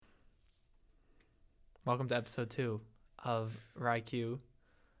Welcome to episode 2 of RyQ.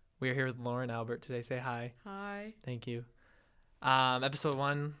 We are here with Lauren Albert today. Say hi. Hi. Thank you. Episode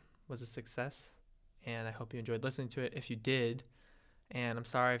 1 was a success, and I hope you enjoyed listening to it. If you did, and I'm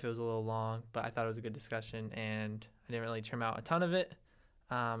sorry if it was a little long, but I thought it was a good discussion, and I didn't really trim out a ton of it,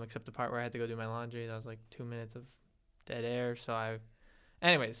 except the part where I had to go do my laundry. That was like 2 minutes of dead air.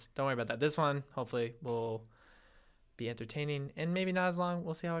 Anyways, don't worry about that. This one, hopefully, will be entertaining and maybe not as long.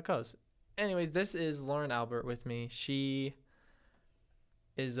 We'll see how it goes. Anyways, this is Lauren Albert with me. She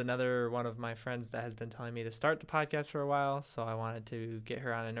is another one of my friends that has been telling me to start the podcast for a while, so I wanted to get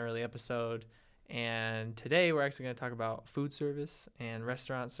her on an early episode. And today we're actually going to talk about food service and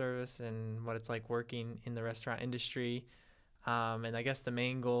restaurant service and what it's like working in the restaurant industry. And I guess the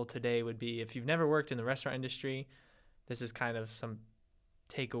main goal today would be, if you've never worked in the restaurant industry, this is kind of some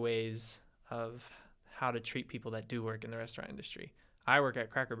takeaways of how to treat people that do work in the restaurant industry. I work at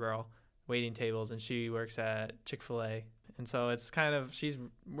Cracker Barrel waiting tables, and she works at Chick-fil-A. And so it's kind of,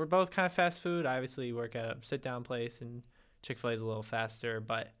 we're both kind of fast food. I obviously work at a sit-down place, and Chick-fil-A is a little faster,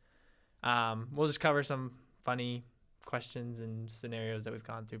 but we'll just cover some funny questions and scenarios that we've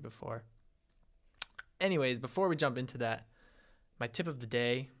gone through before. Anyways, before we jump into that, my tip of the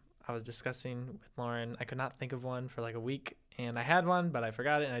day, I was discussing with Lauren. I could not think of one for like a week, and I had one, but I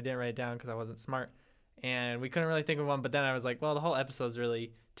forgot it, and I didn't write it down because I wasn't smart. And we couldn't really think of one, but then I was like, well, the whole episode is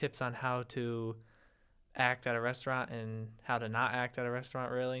really tips on how to act at a restaurant and how to not act at a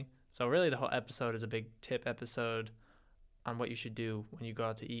restaurant, really. So really the whole episode is a big tip episode on what you should do when you go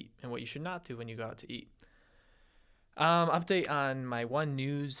out to eat and what you should not do when you go out to eat. Update on my one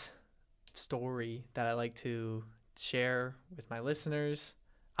news story that I like to share with my listeners.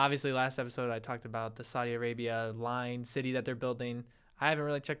 Obviously, last episode I talked about the Saudi Arabia line city that they're building. I haven't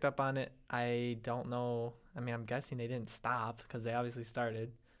really checked up on it. I don't know. I mean, I'm guessing they didn't stop because they obviously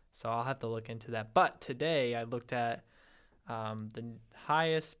started. So I'll have to look into that. But today I looked at the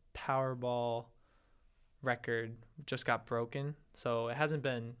highest Powerball record just got broken. So it hasn't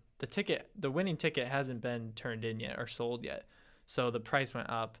been, the winning ticket hasn't been turned in yet or sold yet. So the price went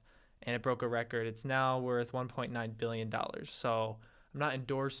up and it broke a record. It's now worth $1.9 billion. So I'm not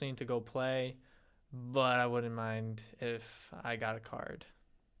endorsing to go play, but I wouldn't mind if I got a card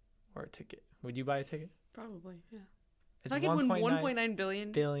or a ticket. Would you buy a ticket? Probably, yeah. It's if I could win $1.9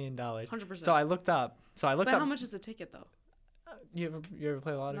 billion. billion. 100%. So I looked up. But how much is a ticket, though? You ever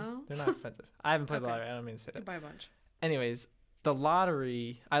play the lottery? No. They're not expensive. I haven't played the Okay. lottery. I don't mean to say You that. buy a bunch. Anyways, the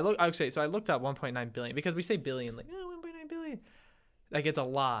lottery. So I looked up 1.9 billion because we say billion like 1.9 billion. Like it's a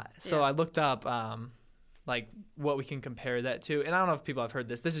lot. So Yeah. I looked up like what we can compare that to. And I don't know if people have heard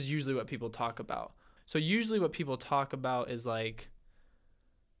this. This is usually what people talk about. So usually what people talk about is like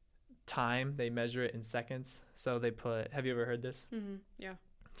time. They measure it in seconds. So they put, have you ever heard this? Mm-hmm. Yeah.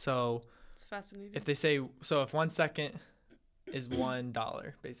 So It's fascinating. if they say, so if 1 second is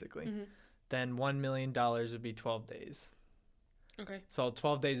 $1 basically, Mm-hmm. then $1 million would be 12 days. Okay. So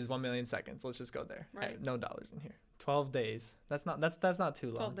 12 days is 1 million seconds. Let's just go there. Right. No dollars in here. 12 days. That's not too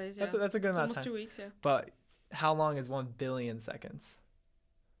long. 12 days, yeah. That's a good It's amount of almost time. 2 weeks, yeah. But how long is 1 billion seconds?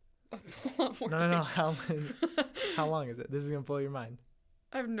 That's a lot more No. days. How long is it? This is going to blow your mind.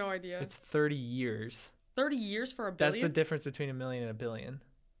 I have no idea. It's 30 years. 30 years for a That's billion? the difference between a million and a billion.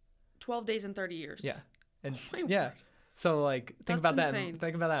 12 days and 30 years. Yeah. And Oh my yeah. word. So like think about That's that. insane.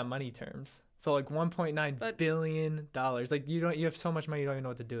 Think about that in money terms. So like $1.9 billion. Like you have so much money you don't even know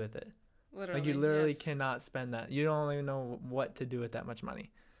what to do with it. Literally. Like you literally yes. cannot spend that. You don't even know what to do with that much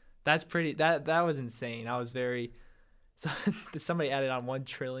money. That's pretty. That was insane. I was very. So somebody added on 1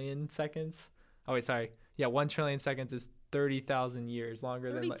 trillion seconds. Oh wait, sorry. Yeah, 1 trillion seconds is 30,000 years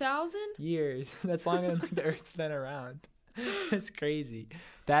longer than 30,000? years. That's longer than the Earth's been around. It's crazy.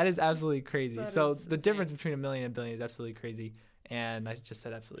 That is absolutely crazy. That So is the insane. difference between a million and a billion is absolutely crazy. And I just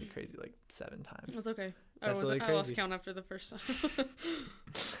said absolutely crazy like 7 times. That's okay. It's absolutely I lost crazy. count after the first time.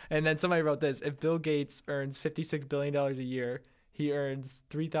 And then somebody wrote this: if Bill Gates earns $56 billion a year, he earns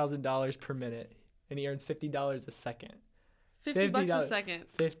 $3,000 per minute, and he earns $50 a second. $50 a second.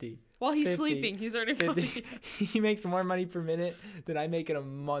 50. While he's 50, sleeping, he's earning 50. money. He makes more money per minute than I make in a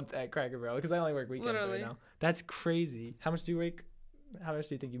month at Cracker Barrel because I only work weekends Literally. right now. That's crazy. How much do you make? How much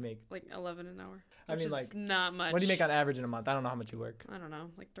do you think you make? Like 11 an hour. I Which mean, is like, not much. what do you make on average in a month? I don't know how much you work. I don't know,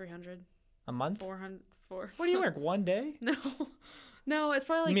 like 300, A month? 400, 4. What do you work? One day? No, it's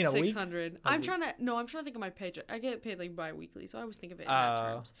probably You mean like a week? 600. A I'm week. trying to think of my paycheck. I get paid like bi-weekly, so I always think of it in that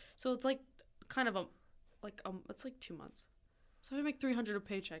terms. So it's like kind of it's like 2 months. So if I make 300 a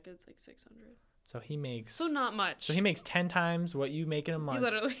paycheck, it's like 600. So he makes. So not much. So he makes 10 times what you make in a You month.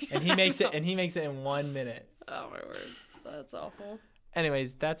 literally. And he makes it. And he makes it in 1 minute. Oh my word, that's awful.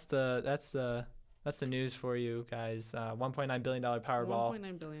 Anyways, that's the that's the news for you guys. $1.9 billion Powerball.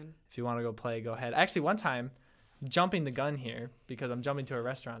 1.9 billion. If you want to go play, go ahead. Actually, one time, jumping the gun here because I'm jumping to a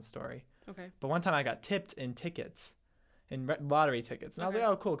restaurant story. Okay. But one time I got tipped in tickets, in lottery tickets. And I was like,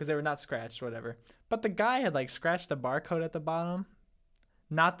 oh, cool, because they were not scratched, whatever. But the guy had, like, scratched the barcode at the bottom.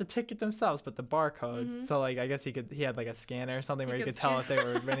 Not the ticket themselves, but the barcodes. Mm-hmm. So, like, I guess he had, like, a scanner or something where he could tell if they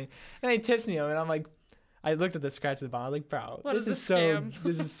were winning. And he tips me, and I'm like, I looked at the scratch at the bottom. I was like, bro, this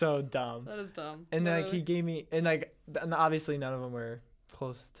is so dumb. That is dumb. And then, like, he gave me, and obviously none of them were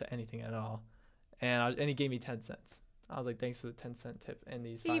close to anything at all. And he gave me 10 cents. I was like, thanks for the 10-cent tip and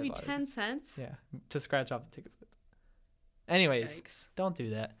these 5 He gave you lottery. 10 cents? Yeah, to scratch off the tickets with. Anyways, Yikes. don't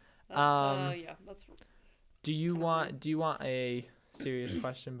do that. That's. Do you want a serious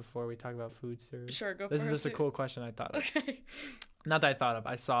question before we talk about food service? Sure, go for it. This is just a cool question I thought of. Okay. Not that I thought of.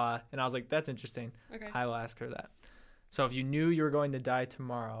 I saw, and I was like, that's interesting. Okay. I will ask her that. So if you knew you were going to die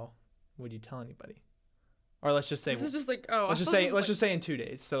tomorrow, would you tell anybody? Or let's just say this is just like, oh. let's just say in 2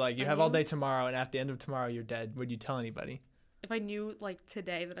 days. So like you have all day tomorrow, and at the end of tomorrow you're dead. Would you tell anybody? If I knew like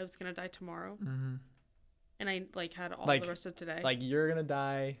today that I was gonna die tomorrow, Mm-hmm. and I like had all the rest of today, like you're gonna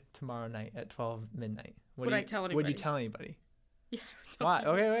die tomorrow night at 12 midnight. Would I tell anybody? Would you tell anybody? Yeah. I would tell Why?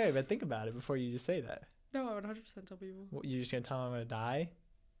 people. Okay, wait, but think about it before you just say that. No, I would 100% tell people. You're just gonna tell them I'm gonna die?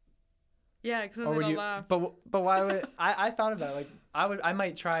 Yeah, because then they don't laugh. But why would I thought about it, like I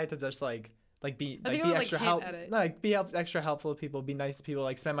might try to just be extra extra helpful to people, be nice to people,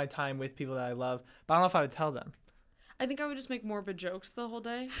 like spend my time with people that I love. But I don't know if I would tell them. I think I would just make morbid jokes the whole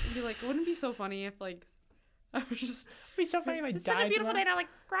day and be like, wouldn't it be so funny if like I was just It'd be so funny if I died. It's such a beautiful day to like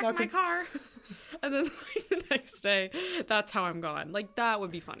grab my car. And then like the next day, that's how I'm gone. Like that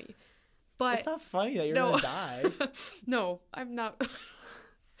would be funny. But it's not funny that you're gonna die. No, I'm not.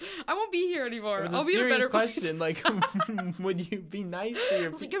 I won't be here anymore. It was I'll be in a better question. place. Like, would you be nice to your? I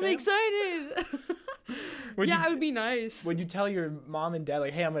was like, I'm excited. I would be nice. Would you tell your mom and dad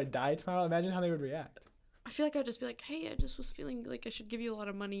like, hey, I'm gonna die tomorrow? Imagine how they would react. I feel like I would just be like, hey, I just was feeling like I should give you a lot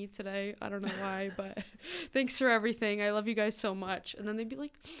of money today. I don't know why, but thanks for everything. I love you guys so much. And then they'd be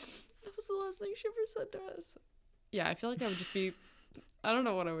like, that was the last thing she ever said to us. Yeah, I feel like I would just be, I don't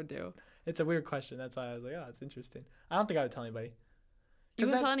know what I would do. It's a weird question. That's why I was like, oh, it's interesting. I don't think I would tell anybody. You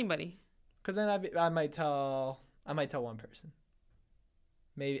wouldn't tell anybody? Because then I might tell one person.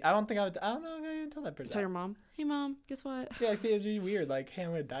 Maybe. I don't know if I would tell that person. Tell your mom. Hey, mom, guess what? Yeah, see, it's really weird. Like, hey, I'm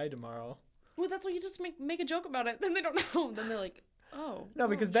going to die tomorrow. Well, that's why you just make a joke about it. Then they don't know. Then they're like, oh. No,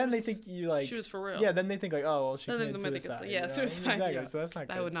 because then they think you like. She was for real. Yeah, then they think like, oh, well, she committed suicide. Suicide. Exactly. Yeah. So that's not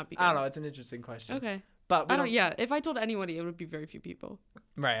good. That would not be good. I don't know. It's an interesting question. Okay. But if I told anybody, it would be very few people.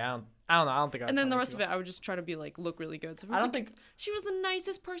 Right. I don't know. I don't think I would. And then the rest of it, I would just try to be like, look really good. So I don't think she was the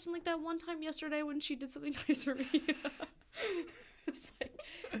nicest person. Like that one time yesterday when she did something nice for me. It's like,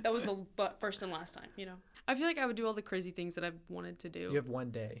 that was the first and last time, you know. I feel like I would do all the crazy things that I've wanted to do. You have one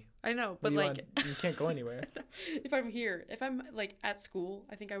day. I know, but like you can't go anywhere. If I'm here, if I'm like at school,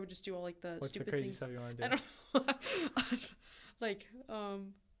 I think I would just do all like the What's stupid the crazy things. stuff you want to do? I don't like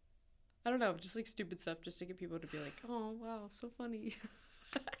I don't know, just like stupid stuff just to get people to be like, oh wow, so funny.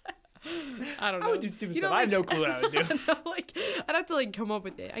 I don't know. I would do stupid stuff. I have no clue what I would do. Like I'd have to like come up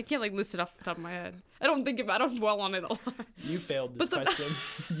with it. I can't like list it off the top of my head. I don't dwell on it a lot. You failed this question.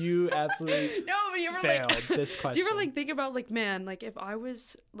 You absolutely but you ever failed this question. Do you ever like think about like, man, like if I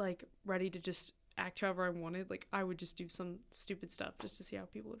was like ready to just act however I wanted, like I would just do some stupid stuff just to see how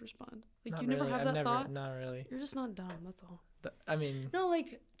people would respond. Like Not you really. never have that thought? Not really. You're just not dumb, that's all. I mean, no,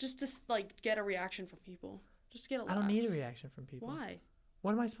 like just to like get a reaction from people. Just get a laugh. I don't need a reaction from people. Why?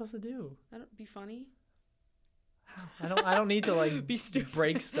 What am I supposed to do? I don't be funny. How? I don't need to like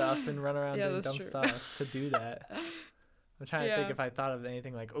break stuff and run around doing dumb true. stuff to do that. I'm trying to think if I thought of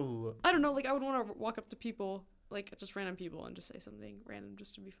anything like, ooh. I don't know, like I would want to walk up to people, like just random people, and just say something random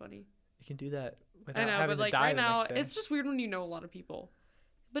just to be funny. You can do that without I know, having but like to die right the now, next day. it's just weird when you know a lot of people.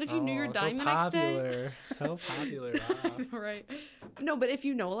 But if you knew you're dying the next day, so popular, wow. I know, right? No, but if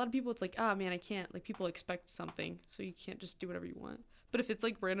you know a lot of people, it's like, ah, man, I can't. Like people expect something, so you can't just do whatever you want. But if it's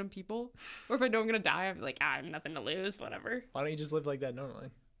like random people, or if I know I'm gonna die, I'm like, I have nothing to lose, whatever. Why don't you just live like that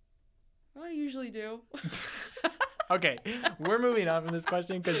normally? Well, I usually do. Okay, we're moving on from this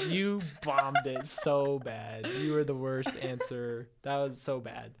question because you bombed it so bad. You were the worst answer. That was so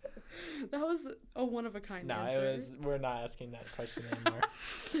bad. That was a one-of-a-kind answer. We're not asking that question anymore.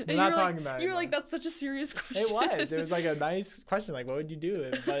 We're not talking about it. You were like, that's such a serious question. It was. It was like a nice question. Like, what would you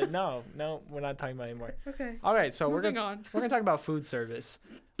do? But no, we're not talking about it anymore. Okay. All right, so Moving on. We're gonna talk about food service.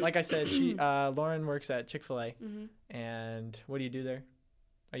 Like I said, Lauren works at Chick-fil-A. Mm-hmm. And what do you do there?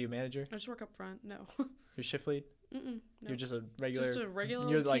 Are you a manager? I just work up front. No. You're shift lead? No. You're just a regular. Just a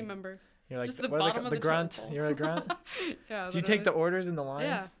regular team member. You're like, Just the what are they bottom called? of The the grunt. totem pole. You're a grunt. Yeah. Do you take the orders in the lines?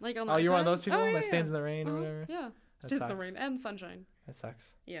 Yeah, like on the Oh, you're one of iPad? those people Oh, yeah, that stands yeah. in the rain or whatever? Yeah. That Stays in the sucks. rain and sunshine. That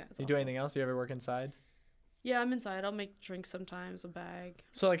sucks. Yeah. It's Do you do awful. anything else? Do you ever work inside? Yeah, I'm inside. I'll make drinks sometimes, a bag.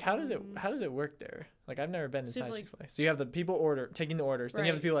 So like, how does it work there? Like, I've never been So you inside have, like- Chick-fil-A. So you have the people taking the orders, then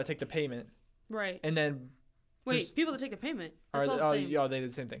you have the Right. people that take the payment, Right. and then there's- Wait, people that take the payment. are That's all the same. they do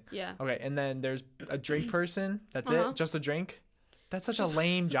the same thing. Yeah. Okay, and then there's a drink person. That's Uh-huh. it, just a drink. That's such Just- a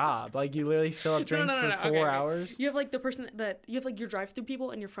lame job. Like, you literally fill up drinks no, for no. 4 Okay. hours. You have like the person that you have like your drive-through people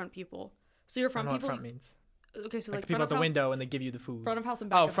and your front people. So your I don't front know what people. front means. Okay, so Like, like the people front at the of house, window and they give you the food. front of house and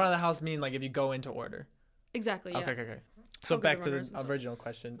back of front of the house mean like if you go in to order. Exactly. Yeah. Okay. So Coke back to runners and the stuff. original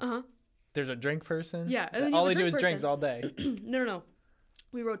question. Uh-huh. There's a drink person. Yeah, and then you all have they a do is drink drinks person. all day. No.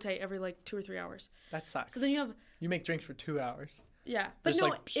 We rotate every like 2 or 3 hours. That sucks. So then you have You make drinks for 2 hours. yeah, but Just no,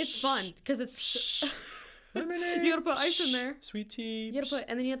 like, it's fun because it's Lemonade, you gotta put ice in there. Sweet tea. You gotta put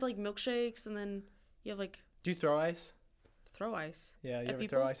and then you have like milkshakes and then you have like Do you throw ice? throw ice. Yeah, you At ever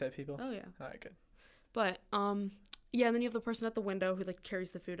people? throw ice at people? Oh yeah. All right, good. But yeah, and then you have the person at the window who like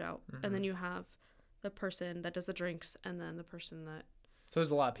carries the food out, and Mm-hmm. then you have the person that does the drinks, and then the person that So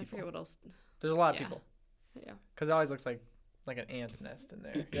there's a lot of I people. forget what else. There's a lot of Yeah. people. Yeah. Because it always looks like an ant's nest in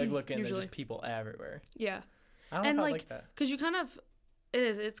there. You like look in, there's Usually. just people everywhere. Yeah, I don't And, know if I like, like that. because you kind of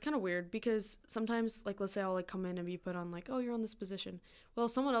it's kind of weird because sometimes like let's say I'll like come in and be put on like, oh, you're on this position. Well,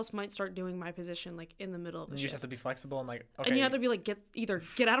 someone else might start doing my position like in the middle of the You shift. just have to be flexible and like, okay, And you have to be like either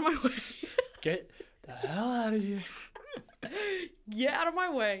get out of my way. get the hell out of here. Get out of my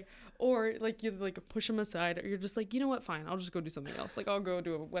way, or like you like push them aside, or you're just like, you know what, fine, I'll just go do something else. Like I'll go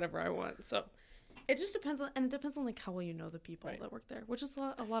do whatever I want. So it just depends on, and it depends on like how well you know the people Right. that work there, which is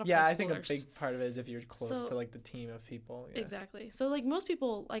a lot of Yeah, high I think a schoolers. big part of it is if you're close So- to like the team of people. Yeah. Exactly. So like most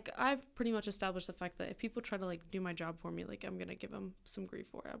people, like I've pretty much established the fact that if people try to like do my job for me, like I'm gonna give them some grief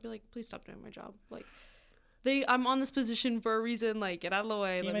for it. I'll be like, please stop doing my job. Like I'm on this position for a reason. Like get out of the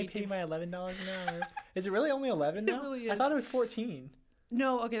way. Can you Let me pay do. my $11 an hour? Is it really only 11 It now? really I is. thought it was 14.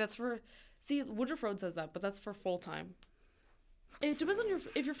 No, okay, that's for. See, Woodruff Road says that, but that's for full time. It depends on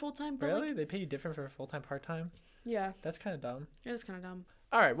if you're full time. Really? Like, They pay you different for full-time, part-time? yeah, That's kind of dumb. it is kind of dumb.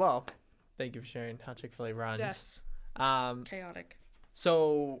 All right, well, thank you for sharing how Chick-fil-A runs. Yes, chaotic.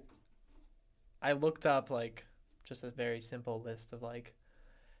 So I looked up like just a very simple list of like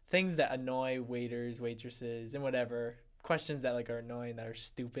things that annoy waiters, waitresses, and whatever, questions that like are annoying, that are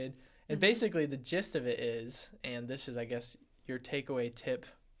stupid. And Mhm. basically the gist of it is, and this is I guess your takeaway tip,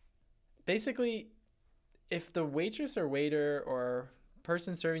 basically if the waitress or waiter or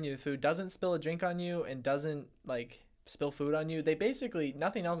person serving you the food doesn't spill a drink on you and doesn't like spill food on you, they basically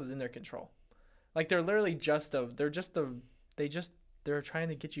nothing else is in their control. Like they're literally they're trying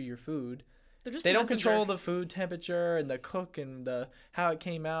to get you your food. They're just They the don't control messenger. the food temperature and the cook and the how it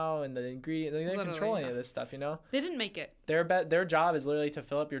came out and the ingredient. They don't Literally, control any yeah. of this stuff, you know? They didn't make it. Their job is literally to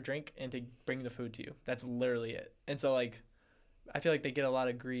fill up your drink and to bring the food to you. That's literally it. And so like I feel like they get a lot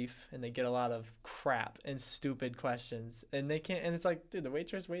of grief and they get a lot of crap and stupid questions. And they can't and it's like, dude, the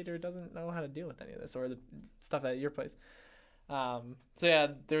waiter doesn't know how to deal with any of this or the stuff at your place. So yeah,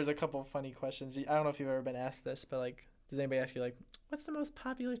 there's a couple funny questions. I don't know if you've ever been asked this, but like does anybody ask you like, what's the most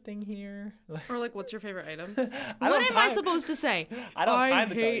popular thing here? Or like, what's your favorite item? I What don't am I time- supposed to say? I don't have time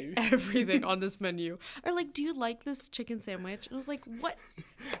to tell hate you. everything on this menu. Or like, do you like this chicken sandwich? And I was like, what?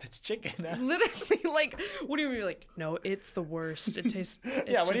 It's chicken. Literally, like, what do you mean? You're like, no, it's the worst. It tastes.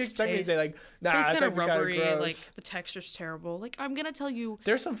 Yeah, what do you expect me to say? Like, nah, Tastes it's kind of actually kind of rubbery. gross. Like the texture's terrible. Like I'm gonna tell you.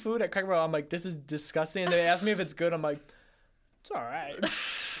 There's some food at Cracker Barrel. I'm like, this is disgusting. And they ask me if it's good. I'm like, it's all right.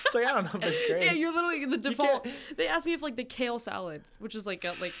 It's like, I don't know if it's great. Yeah, you're literally the default. can't- They asked me if like the kale salad, which is like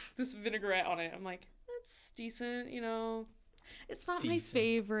got like this vinaigrette on it. I'm like, it's decent, you know. It's not my Decent.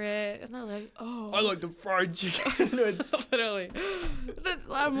 favorite. And they're like, oh. I like the fried chicken. Literally.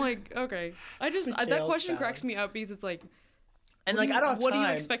 I'm like, okay. The That kale question salad. cracks me up because it's like, And What like, do I don't have what time. do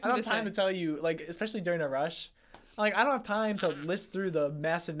you expect I me don't to have time say? to tell you, like, especially during a rush. Like, I don't have time to list through the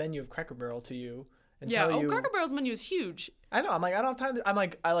massive menu of Cracker Barrel to you and yeah. tell Oh, you. Cracker Barrel's menu is huge. I know. I'm like, I don't have time. I'm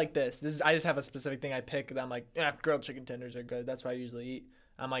like, I like this. I just have a specific thing I pick. And I'm like, yeah, grilled chicken tenders are good. That's what I usually eat.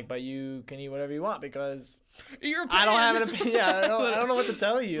 I'm like, but you can eat whatever you want because Your I don't have an opinion. opinion. I don't know what to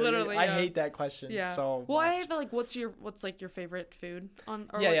tell you. Literally, I yeah. hate that question Yeah. so Well, I much. feel like what's like your favorite food on,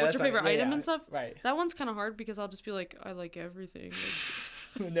 or Yeah, like, yeah, what's that's your favorite right. Yeah, item yeah. and stuff? Right. That one's kind of hard because I'll just be like, I like everything.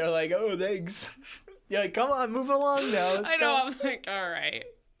 Like, And they're like, oh, thanks. You're like, come on, move along now. Let's I know. go. I'm like, all right.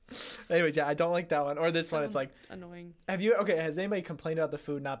 Anyways, yeah, I don't like that one. Or this That one, it's one's like, annoying. has anybody complained about the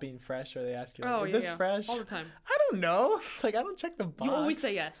food not being fresh? Or they ask you, like, Oh is yeah, this yeah. fresh? All the time. I don't know. It's like, I don't check the box. You always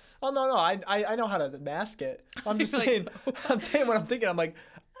say yes. Oh, no. I know how to mask it. I'm just You're like, saying, I'm saying what I'm thinking. I'm like,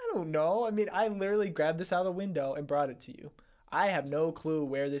 I don't know. I mean, I literally grabbed this out of the window and brought it to you. I have no clue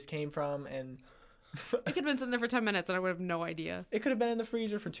where this came from, and It could have been sitting there for 10 minutes, and I would have no idea. it could have been in the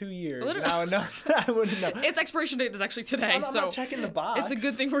freezer for 2 years. Literally. And I would know. I wouldn't know. Its expiration date is actually today, I'm so not checking the box. it's a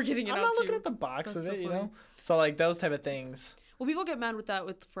good thing we're getting it I'm out not to looking you. at the box That's of it, so you funny. know? So, like, those type of things. Well, people get mad with that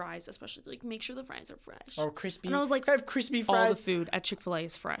with fries, especially. Like, make sure the fries are fresh. Or crispy. And I was like, can I have crispy all fries? the food at Chick-fil-A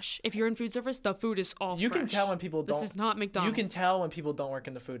is fresh. If you're in food service, the food is all You fresh. can tell when people don't. This is not McDonald's. You can tell when people don't work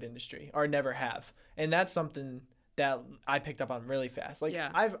in the food industry or never have. And that's something that I picked up on really fast. Like,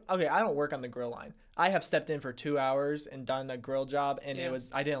 Yeah. I don't work on the grill line. I have stepped in for 2 hours and done a grill job, and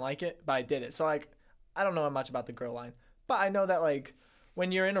I didn't like it, but I did it. So, like, I don't know much about the grill line. But I know that, like,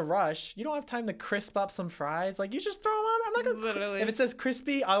 when you're in a rush, you don't have time to crisp up some fries. Like, you just throw them on. I'm not gonna. Literally. If it says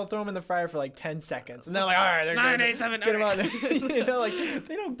crispy, I'll throw them in the fryer for like 10 seconds, and they're like, all right, they're 9, good. 8, 7, Get them on. okay. You know, like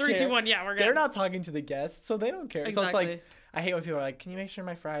they don't 3, care. 2, 1, yeah, we're good. They're not talking to the guests, so they don't care. So it's Exactly. like, I hate when people are like, can you make sure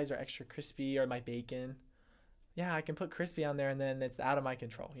my fries are extra crispy or my bacon? Yeah, I can put crispy on there, and then it's out of my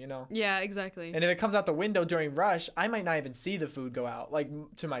control, you know? Yeah, exactly. And if it comes out the window during rush, I might not even see the food go out, like,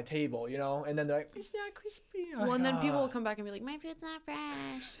 to my table, you know? And then they're like, it's not crispy. I'm Well, like, and then people will "Ah." come back and be like, my food's not fresh.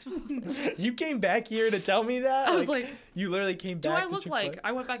 I was like, You came back here to tell me that? I was like, you literally came do back I to look Chick-fil-A? like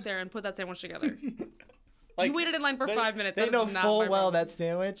I went back there and put that sandwich together? Like, you waited in line for 5 minutes. They That know is not full my well problem. that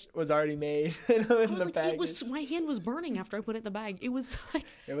sandwich was already made in I was the like, package. my hand was burning after I put it in the bag. It was like,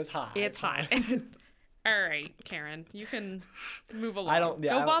 It was hot. it's hot. All right, Karen, you can move along. I don't.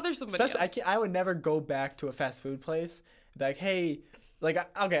 Yeah, Go I don't- bother somebody especially, else. I would never go back to a fast food place. Be like, hey, like,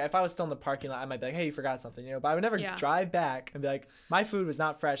 okay, if I was still in the parking lot, I might be like, hey, you forgot something, you know. But I would never Yeah. drive back and be like, my food was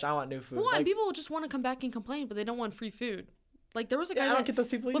not fresh. I want new food. Well, like, and people will just want to come back and complain, but they don't want free food. Like, there was a guy I that, don't get those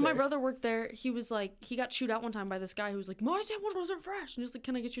people either. when my brother worked there, he was like, he got chewed out one time by this guy who was like, my sandwich wasn't fresh. And he was like,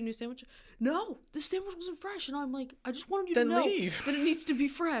 can I get you a new sandwich? No, this sandwich wasn't fresh. And I'm like, I just wanted you Then to know leave. that it needs to be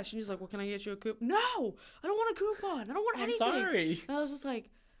fresh. And he's like, well, can I get you a coupon? No, I don't want a coupon. I don't want I'm anything. sorry. And I was just like,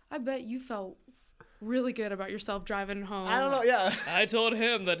 I bet you felt really good about yourself driving home. I don't know. Yeah. I told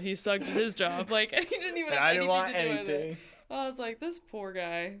him that he sucked at his job. Like, he didn't even have I didn't want anything to do with it. anything. I was like, this poor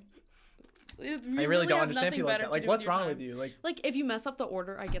guy. I really don't understand people like that. Like, what's wrong with you? Like, if you mess up the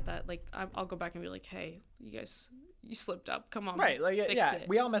order, I get that. Like, I'll go back and be like, hey, you guys, you slipped up. Come on. Right. Like, fix yeah, it.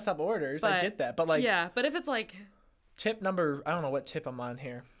 we all mess up orders. I But- get that. But, like, yeah, but if it's like, tip number, I don't know what tip I'm on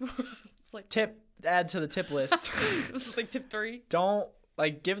here. it's like, Add to the tip list. this is like tip 3. Don't,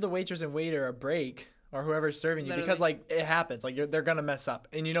 like, give the waitress and waiter a break or whoever's serving you, because, Literally. like, it happens. Like, they're gonna mess up,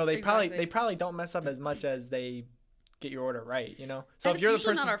 and you know they Exactly. probably don't mess up as much as they get your order right, you know. So And if you're the it's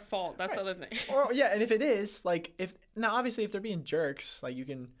usually person, not our fault. That's the Right. other thing. or yeah, and if it is, like, if now obviously if they're being jerks, like, you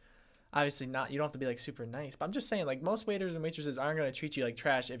can obviously not, you don't have to be like super nice, but I'm just saying, like, most waiters and waitresses aren't gonna treat you like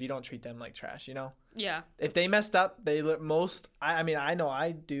trash if you don't treat them like trash, you know. Yeah. If they messed up, I mean, I know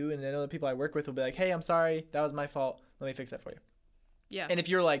I do, and I know the people I work with will be like, hey, I'm sorry, that was my fault, let me fix that for you. Yeah. And if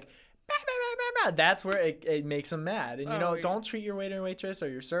you're like, bah, bah, bah, bah, bah, that's where it makes them mad. And, you know, yeah. don't treat your waiter and waitress or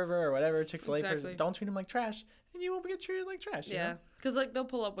your server or whatever, Chick-fil-A person, Exactly. don't treat them like trash, and you won't get treated like trash. You Yeah. know? Because, like, they'll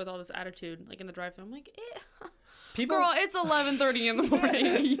pull up with all this attitude, like, in the drive-thru. I'm like, People, girl, it's 11:30 in the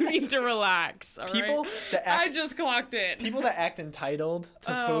morning. You need to relax, all right? people that I act, just clocked it. people that act entitled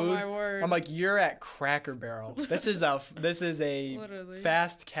to Oh, food, my word. I'm like, you're at Cracker Barrel. This is a Literally.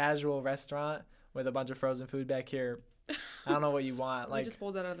 fast casual restaurant with a bunch of frozen food back here. I don't know what you want. We Like, just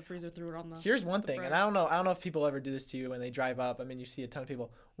pulled that out of the freezer, threw it on the. here's one the thing, bread. and I don't know if people ever do this to you when they drive up. I mean, you see a ton of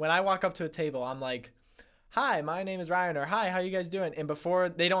people. When I walk up to a table, I'm like, hi, my name is Ryan, or hi, how you guys doing? And before,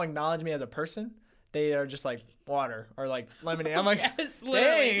 they don't acknowledge me as a person. They are just like water or like lemonade. I'm like, Yes,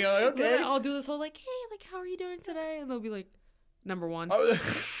 literally. dang, okay. Literally, I'll do this whole like, hey, like, how are you doing today? And they'll be like, number 1. Oh,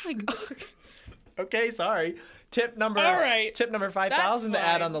 Like, okay. okay, sorry. Tip number All right. 5,000 to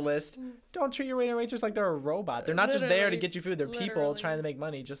add fine. on the list. Don't treat your waiter and waitress like they're a robot. They're not just there to Literally. get you food. They're people Literally. trying to make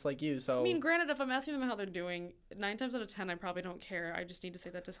money just like you. So I mean, granted, if I'm asking them how they're doing, 9 times out of 10, I probably don't care. I just need to say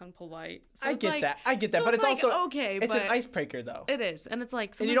that to sound polite. So I it's get like, that. I get that. so But it's like, also okay. it's but an icebreaker though. It is, and it's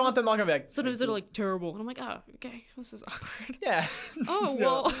like, And you don't want them walking and be like, sometimes they're like terrible, and I'm like, oh, okay, this is awkward. yeah. Oh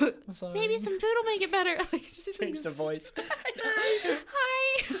No, well, I'm sorry. maybe some food will make it better. Like, just do Change something the voice.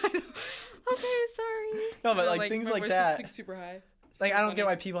 Hi. Okay, sorry. No, but Or, like things my like voice that. gets super high. Like, So I don't get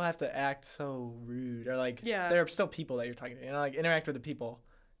funny. why people have to act so rude or like, Yeah. there are still people that you're talking to. You know, like interact with the people,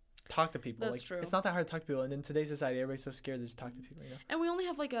 talk to people. That's like, true. It's not that hard to talk to people. And in today's society, everybody's so scared to just talk to people. You know. And we only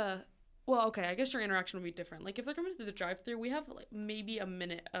have like well, okay, I guess your interaction would be different. Like if they're coming through the drive-through, we have like maybe a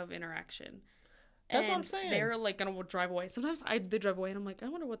minute of interaction. That's what I'm And saying. They're like gonna drive away. Sometimes they drive away, and I'm like, I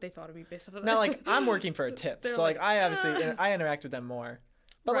wonder what they thought of me based off of that. Now, like, I'm working for a tip, They're so like I obviously "Ah." I interact with them more.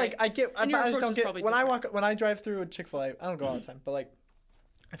 But Right. like I get, And but your I just approach don't is get probably when different. when I drive through a Chick-fil-A. I don't go all the time, but like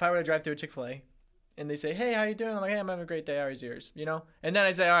if I were to drive through a Chick-fil-A and they say, hey, how you doing? I'm like, hey, I'm having a great day. How is yours? You know? And then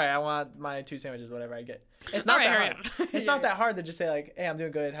I say, all right, I want my 2 sandwiches, whatever I get. It's not that hard. It's not that hard to just say, like, hey, I'm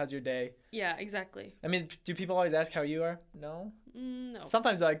doing good. How's your day? Yeah, exactly. I mean, do people always ask how you are? No? No.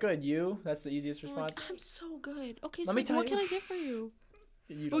 Sometimes they're like, good, you? That's the easiest response. Like, I'm so good. Okay, Let so me tell what you. can I get for you?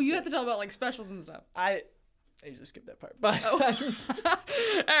 You have to tell about, like, specials and stuff. I usually skip that part. But All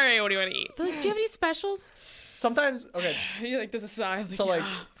right, what do you want to eat? They're like, do you have any specials? sometimes, okay. He, like, does a sigh. Like, So, like,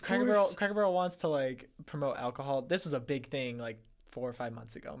 Cracker Cracker Barrel wants to, like, promote alcohol. This was a big thing, like, 4 or 5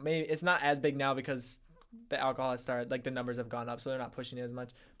 months ago. Maybe it's not as big now because the alcohol has started, like, the numbers have gone up, so they're not pushing it as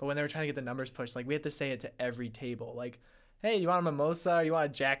much. But when they were trying to get the numbers pushed, like, we had to say it to every table. Like, hey, you want a mimosa or you want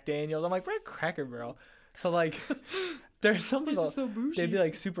a Jack Daniels? I'm like, we're at Cracker Barrel. So, like, there's some people, so bougie. they'd be,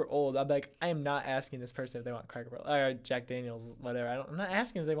 like, super old. I'm like, I am not asking this person if they want Cracker Barrel or Jack Daniels, whatever. I'm not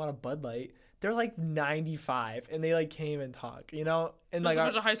asking if they want a Bud Light. They're, like, 95, and they, like, came and talk, you know? And, There's like, a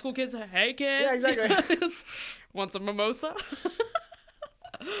bunch of high school kids. Hey, kids. Yeah, exactly. Want some mimosa?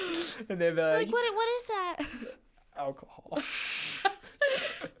 and they'd be like, what is that? alcohol.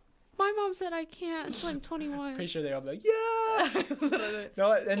 My mom said I can't until I'm 21. Pretty sure they're all like, yeah.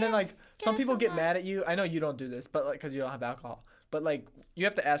 No, and then, like, some people get mad at you. I know you don't do this, but, like, because you don't have alcohol. But, like, you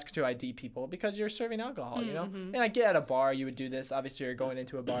have to ask to ID people because you're serving alcohol, you know? And I get at a bar, you would do this. Obviously, you're going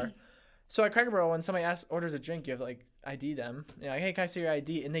into a bar. So at Cracker Barrel, when somebody orders a drink, you have to, like, ID them. You're like, hey, can I see your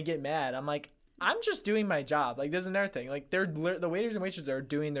ID? And they get mad. I'm like, I'm just doing my job. Like, this is another thing. Like, the waiters and waitresses are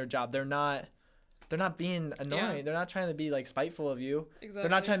doing their job. They're not being annoying. Yeah. They're not trying to be, like, spiteful of you. Exactly. They're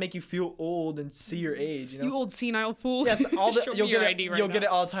not trying to make you feel old and see your age, you know? You old senile fool. Yes, you'll get it now.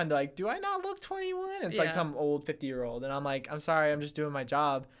 all the time. They're like, do I not look 21? It's like some old 50-year-old. And I'm like, I'm sorry, I'm just doing my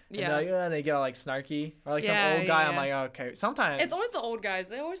job. And they're like, and they get all, like, snarky. Or, like, some old guy, I'm like, okay. Sometimes. It's always the old guys.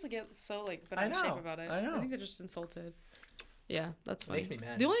 They always get so, like, bent out of shape about it. I know. I think they're just insulted. Yeah, that's funny. Makes me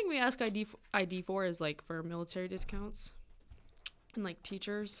mad. The only thing we ask ID for is, like, for military discounts and, like,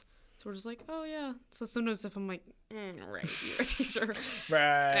 teachers. So we're just like, oh, yeah. So sometimes if I'm like, right, you're a teacher.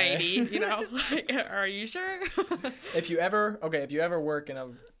 Right. ID, you know? Like, are you sure? If you ever work in a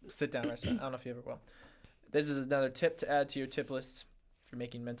sit-down restaurant, I don't know if you ever will. This is another tip to add to your tip list if you're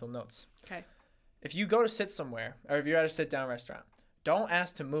making mental notes. Okay. If you go to sit somewhere, or if you're at a sit-down restaurant, don't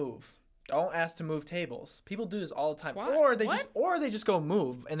ask to move. Don't ask to move tables. People do this all the time. What? Or they just go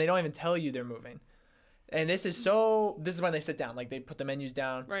move, and they don't even tell you they're moving. And this is when they sit down. Like, they put the menus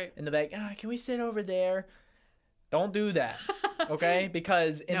down. Right. In the back, can we sit over there? Don't do that, okay?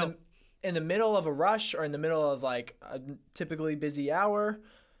 Because in the middle of a rush or in the middle of, like, a typically busy hour,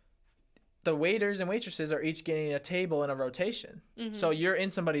 the waiters and waitresses are each getting a table in a rotation. Mm-hmm. So you're in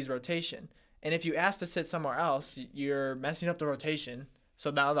somebody's rotation. And if you ask to sit somewhere else, you're messing up the rotation.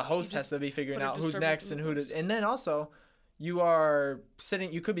 So now the host has to be figuring out who's next and who does. And then also, you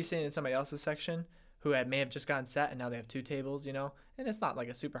could be sitting in somebody else's section who may have just gotten set and now they have 2 tables, you know? And it's not like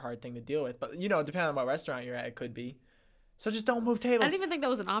a super hard thing to deal with. But, you know, depending on what restaurant you're at, it could be. So just don't move tables. I didn't even think that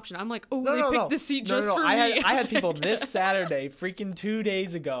was an option. I'm like, they picked the seat just for me. I had people this Saturday, freaking 2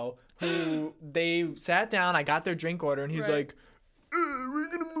 days ago, who they sat down, I got their drink order, and he's like, we're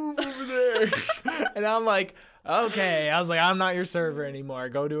going to move over there. And I'm like, okay. I was like, I'm not your server anymore.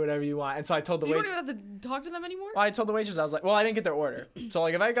 Go do whatever you want. And so I told the waitress. You don't even have to talk to them anymore? Well, I told the waitress, I was like, I didn't get their order. So,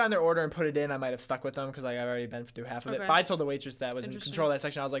 like, if I had gotten their order and put it in, I might have stuck with them because, like, I've already been through half of it. But I told the waitress that was in control of that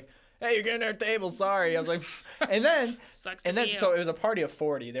section. I was like, hey, you're getting our table. Sorry. I was like, and then, so it was a party of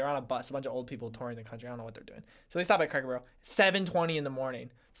 40. They were on a bus, a bunch of old people touring the country. I don't know what they're doing. So they stopped at Cracker Barrel, 7:20 in the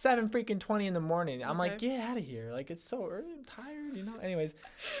morning. 7:20 in the morning. I'm like, get out of here. Like, it's so early. I'm tired, you know? Anyways.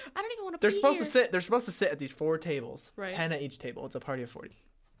 I don't even want to They're supposed to sit at these 4 tables. Right. 10 at each table. It's a party of 40.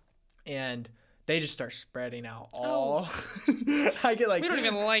 And they just start spreading out all. I get like. We don't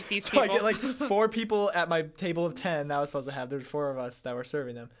even like these people. I get like 4 people at my table of 10 that I was supposed to have. There's 4 of us that were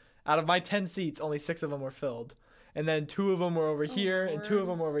serving them. Out of my 10 seats, only 6 of them were filled. And then 2 of them were over here, and 2 of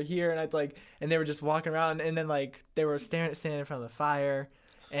them were over here, and they were just walking around, and then like they were standing in front of the fire.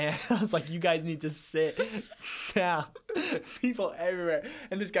 And I was like, you guys need to sit down. People everywhere.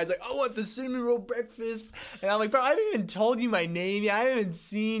 And this guy's like, I want the cinnamon roll breakfast. And I'm like, bro, I haven't even told you my name yet. I haven't even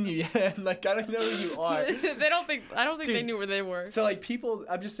seen you yet. Like, I don't know who you are. I don't think they knew where they were. So, like, people,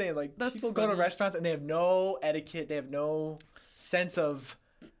 I'm just saying, like, people go to restaurants and they have no etiquette. They have no sense of,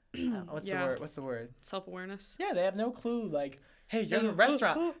 what's the word? Self-awareness. Yeah, they have no clue. Like, hey, you're in a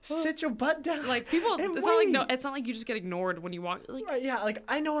restaurant. Sit your butt down. Like, people, it's not like you just get ignored when you walk. Like, right, yeah, like,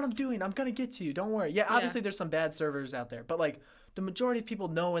 I know what I'm doing. I'm going to get to you. Don't worry. Yeah, obviously there's some bad servers out there. But, like, the majority of people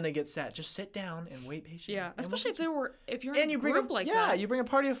know when they get set. Just sit down and wait patiently. Yeah, And especially if you're and in a you bring group like that. you bring a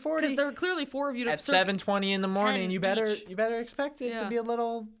party of 40. Because there are clearly 4 of you to at 7:20 in the morning. 10 You better each. expect it to Yeah. be a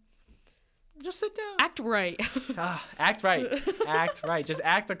little. Just sit down. Act right. Act right. Act right. Just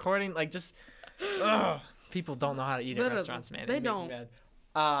act according. Like just. Ugh. People don't know how to eat at Literally, restaurants, man. they It makes me don't.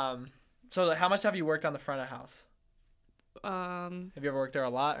 mad. So like, how much have you worked on the front of house? Um, Have you ever worked there a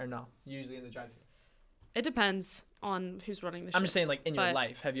lot or no? Usually in the drive-thru. it depends on who's running the shift. I'm just saying, like in your but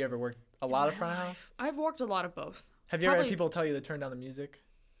life, have you ever worked a lot of front of house? I've worked a lot of both. Have you ever had Probably- people tell you to turn down the music,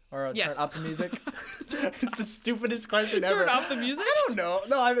 or Yes. turn up the music? It's the stupidest question ever. Turn off the music? I don't know.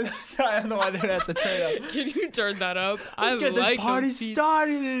 No, I don't know why they have to turn it up. Can you turn that up? Let's get this party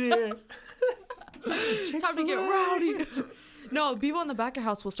started in here. Time to get rowdy. No, people in the back of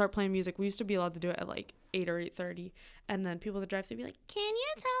house will start playing music. We used to be allowed to do it at like 8 or 8:30, and then people in the drive-thru be like, "Can you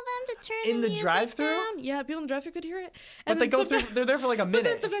tell them to turn In the music drive-thru? down?" Yeah, people in the drive-thru could hear it. But they go through. They're there for like a But then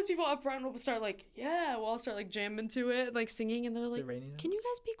minute. sometimes people up front will start like, "Yeah," we'll all start like jamming to it, like singing, and they're Is like, it raining? "Can you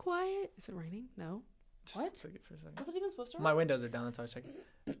guys be quiet?" Is it raining? No. Just What? took it for a second. Was it even supposed to rain? My windows are down. That's why I was checking.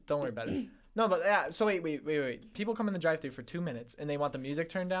 Don't worry about it. No, but yeah. So wait. People come in the drive-thru for 2 minutes and they want the music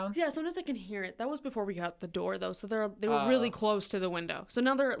turned down. Yeah, sometimes I can hear it. That was before we got the door though, so they were really close to the window. So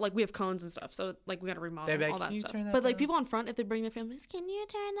now they're like we have cones and stuff, so like we gotta remodel They'd be like, all that "Can you stuff. turn that But like down?" people on front, if they bring their families, can you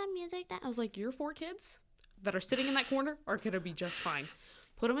turn the music down? I was like, your 4 kids that are sitting in that corner are gonna be just fine.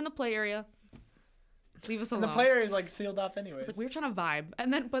 Put them in the play area. Leave us alone. And the play area is like sealed off anyways. It's like we were trying to vibe,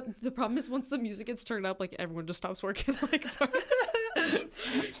 and then but the problem is once the music gets turned up, like everyone just stops working. Like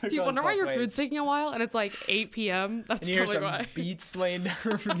people wonder why your food's taking a while, and it's like 8 p.m. That's And you hear probably some why. beats laying down.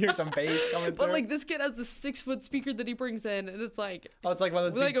 You hear some bass coming through. But like this kid has this 6-foot speaker that he brings in, and it's like oh, it's like one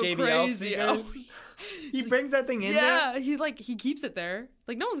of those we big like go JBL crazy. speakers. He brings that thing in there. Yeah, he keeps it there.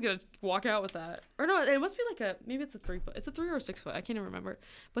 Like no one's gonna walk out with that. Or no, it must be like maybe it's a 3-foot. It's a 3 or a 6 foot. I can't even remember.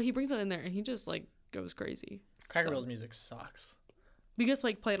 But he brings it in there, and he just like goes crazy. Cracker So- Barrel's music sucks. We just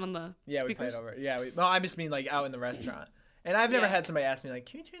like play it on the Yeah, we speakers. played over. Yeah, no, I just mean like out in the restaurant. And I've never Yeah. had somebody ask me like,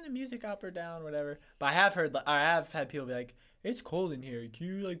 "Can you turn the music up or down, whatever?" But I have heard, I have had people be like, "It's cold in here. Can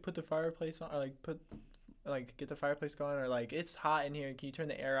you like put the fireplace on, or like get the fireplace going, or like it's hot in here. Can you turn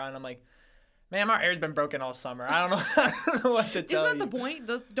the air on?" I'm like, man, my air's been broken all summer. I don't know, I don't know what to tell Isn't that you. the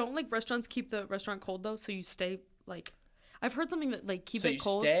point? Don't like restaurants keep the restaurant cold though, so you stay like. I've heard something that like keep So it you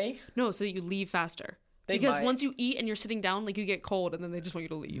cold. stay? No, so that you leave faster. They Because might. once you eat and you're sitting down, like you get cold, and then they just want you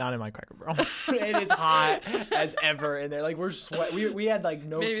to leave. Not in my Cracker Barrel. It is hot as ever in there. Like we're sweat. We had like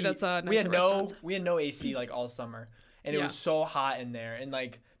no Maybe heat. that's a we had nicer restaurant. we had no AC like all summer, and it Yeah. was so hot in there. And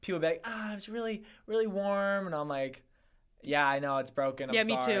like people would be like, it's really really warm, and I'm like, yeah, I know it's broken. I'm Yeah,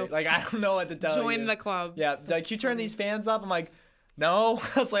 me sorry. too. Like I don't know what to tell you. Join the club. Yeah, like you turn these fans up. I'm like, no.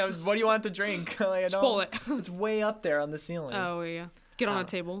 I was like, what do you want to drink? Like, I Just pull don't. it. It's way up there on the ceiling. Oh yeah. Get on a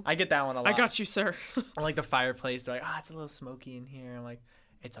table. I get that one a lot. I got you, sir. I like the fireplace. They're like, it's a little smoky in here. I'm like,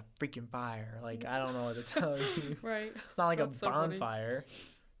 it's a freaking fire. Like, I don't know what to tell you. Right. It's not like That's a so funny. bonfire.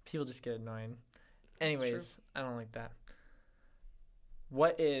 People just get annoying. Anyways, I don't like that.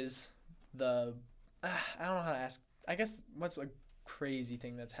 What is the... I don't know how to ask. I guess what's a crazy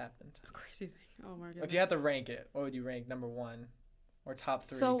thing that's happened? A crazy thing. Oh my goodness. If you had to rank it, what would you rank number 1 or top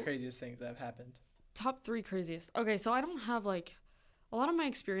 3 So- craziest things that have happened? Top 3 craziest. Okay, so I don't have like a lot of my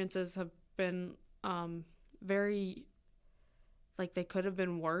experiences have been very like they could have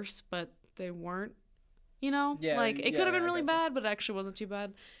been worse, but they weren't. You know, Yeah, like it yeah, could have been I really gotcha. bad, but it actually wasn't too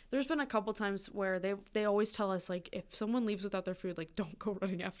bad. There's been a couple times where they always tell us like if someone leaves without their food, like don't go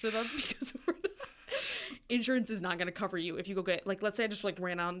running after them because insurance is not gonna cover you if you go get like let's say I just like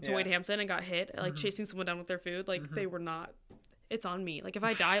ran out to Yeah. Wade Hampton and got hit like chasing someone down with their food like they were not. It's on me. Like if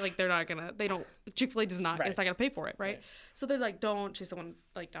I die, like they don't. Chick-fil-A does not. Right. It's not gonna pay for it, right? Right. So they're like, don't chase someone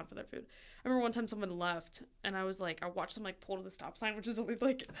like down for their food. I remember one time someone left, and I was like, I watched them like pull to the stop sign, which is only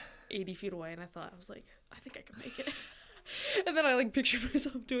like 80 feet away, and I was like, I think I can make it. And then I like pictured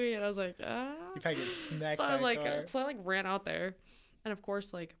myself doing it. I was like, You probably get smacked So by I a like, car. so I like ran out there, and of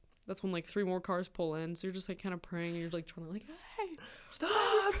course like that's when like 3 more cars pull in. So you're just like kind of praying, and you're like trying to like, hey,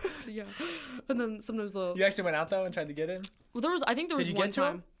 Stop! yeah. And then sometimes they'll. You actually went out though and tried to get in? Well, I think there was Did you one get to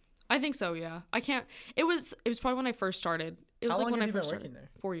time. him? I think so, yeah. I can't. It was probably when I first started. It was How like long when have I you been first working started.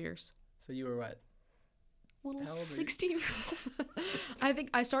 there? 4 years. So you were what? Little How old were you? 16-year-old. I think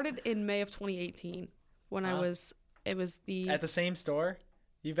I started in May of 2018 when I Wow. was. It was the. At the same store?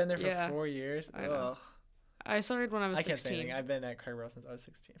 You've been there for Yeah. 4 years? I know. Ugh. I started when I was I can't say 16. anything. I've been at Cracker Barrel since I was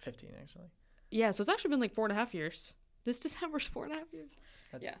 15 actually. Yeah, so it's actually been like 4.5 years. This December's 4.5 years.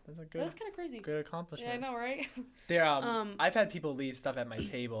 That's, Yeah. that's a good, That's kind of crazy. good accomplishment. Yeah, I know, right? There, Um, I've had people leave stuff at my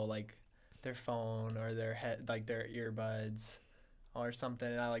table, like their phone or their head, like their earbuds, or something,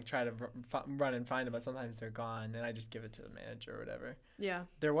 and I like try to run and find them, but sometimes they're gone, and I just give it to the manager or whatever. Yeah.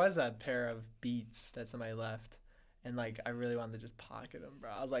 There was a pair of Beats that somebody left, and like I really wanted to just pocket them, bro.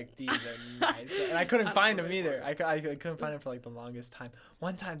 I was like, these are nice, and I couldn't find them either. I couldn't find them for like the longest time.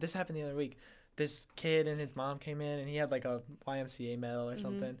 One time, this happened the other week. This kid and his mom came in, and he had like a YMCA medal or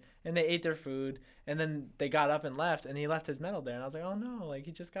something, and they ate their food, and then they got up and left, and he left his medal there, and I was like, oh no, like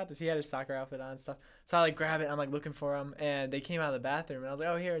he just got this. He had his soccer outfit on and stuff, so I like grab it, and I'm like looking for him, and they came out of the bathroom, and I was like,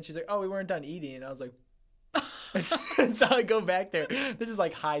 oh, here, and she's like, oh, we weren't done eating, and I was like, and so I go back there. This is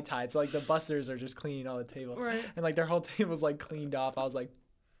like high tide, so like the bussers are just cleaning all the tables, Right. and like their whole table's like cleaned off. I was like,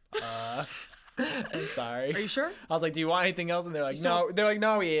 I'm sorry. Are you sure? I was like, do you want anything else? And they're like, no. They're like,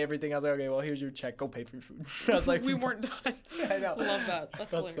 no, we ate everything. I was like, okay, well, here's your check. Go pay for your food. I was like, we weren't done. I know. Love that. That's I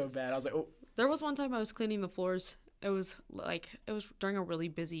felt hilarious. so bad. I was like, oh. There was one time I was cleaning the floors. It was during a really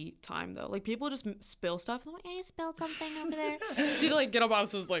busy time though. Like people just spill stuff. I'm like, hey, you spilled something over there. So you like get up. I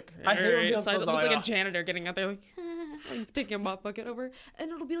was just like, I hate when people so I spill look like stuff. a janitor getting out there like taking a mop bucket over,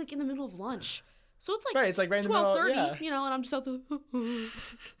 and it'll be like in the middle of lunch. So it's like Right, it's like right in the middle. 12:30, Yeah. you know, and I'm just out there.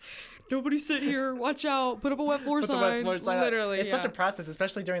 Nobody sit here. Watch out. Put up a wet floor Put the sign. wet floor sign up. Literally, It's such a yeah. process,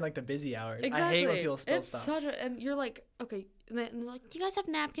 especially during like the busy hours. Exactly. I hate when people spill it's stuff. such a, and you're like, okay, and they're like, do you guys have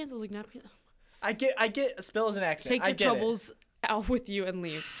napkins? I was like, napkins. I get a spill as an accident. Take your I get troubles out with you and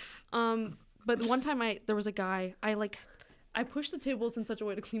leave. But one time there was a guy, I pushed the tables in such a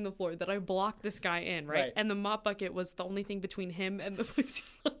way to clean the floor that I blocked this guy in, right? And the mop bucket was the only thing between him and the place he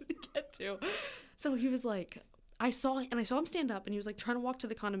wanted to get to. So he was like, I saw him stand up, and he was like trying to walk to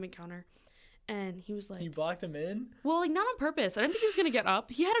the condiment counter. And he was like... You blocked him in? Well, like, not on purpose. I didn't think he was going to get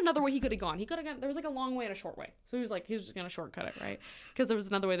up. He had another way he could have gone. There was, like, a long way and a short way. So he was just going to shortcut it, right? Because there was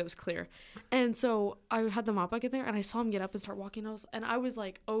another way that was clear. And so I had the mop bucket there, and I saw him get up and start walking. I was,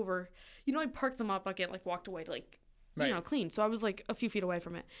 like, over... You know, I parked the mop bucket, like, walked away to, like, you know, clean. So I was, like, a few feet away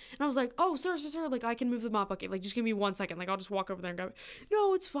from it. And I was like, oh, sir, like, I can move the mop bucket. Like, just give me 1 second. Like, I'll just walk over there and grab it.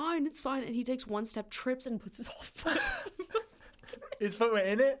 No, it's fine. It's fine. And he takes one step, trips, and puts his whole foot... His foot went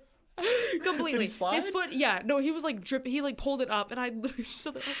in it? Completely. Did he slide? His foot, yeah. No, he was like dripping. He like pulled it up, and I literally just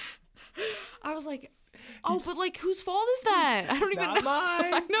stood there. I was like, oh, but like, whose fault is that? I don't even know. Not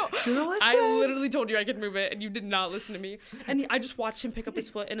mine. I know. Should've listened. I literally told you I could move it, and you did not listen to me. And I just watched him pick up his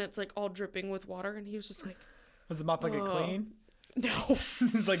foot, and it's like all dripping with water, and he was just like, Was the mop bucket clean? no.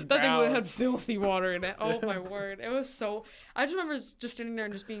 It's like That brown. thing had filthy water in it. Oh my word. It was so... I just remember just standing there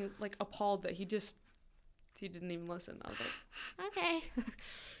and just being like appalled that he didn't even listen. I was like, okay.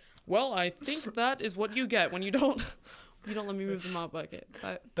 Well, I think that is what you get when you don't let me move the mop bucket.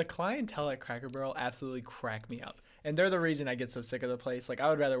 But The clientele at Cracker Barrel absolutely crack me up. And they're the reason I get so sick of the place. Like, I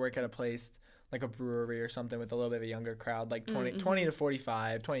would rather work at a place like a brewery or something with a little bit of a younger crowd, like 20 to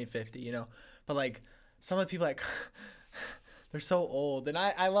 45, 20 to 50, you know? But, like, some of the people, like, they're so old. And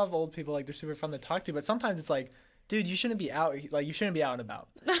I love old people. Like, they're super fun to talk to. But sometimes it's like, dude, you shouldn't be out. Like, you shouldn't be out and about.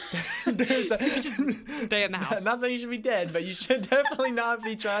 stay in the house. Not saying you should be dead, but you should definitely not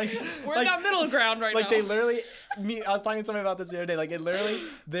be trying. We're in that middle ground right now. Like, they literally, I was talking to somebody about this the other day. Like, it literally,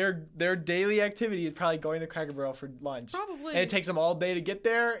 their daily activity is probably going to Cracker Barrel for lunch. Probably. And it takes them all day to get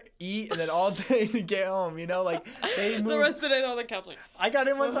there, eat, and then all day to get home. You know, like, they move. The rest of the day they're on the couch like. I got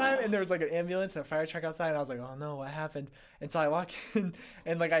in one time, and there was like an ambulance and a fire truck outside, and I was like, oh no, what happened? And so I walk in,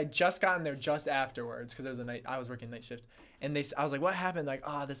 and like I had just gotten there just afterwards because I was working night shift, and I was like, what happened? Like,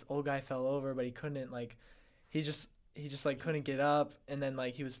 oh, this old guy fell over, but he couldn't, like, he just like couldn't get up, and then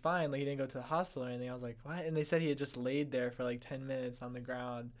like he was fine, like he didn't go to the hospital or anything. I was like, what? And they said he had just laid there for like 10 minutes on the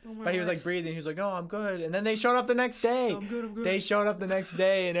ground, but he was like breathing. He was like, no, I'm good. And then they showed up the next day. I'm good. They showed up the next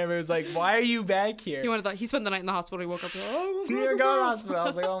day, and everybody was like, why are you back here? He spent the night in the hospital. He woke up. Oh, You're going to hospital. I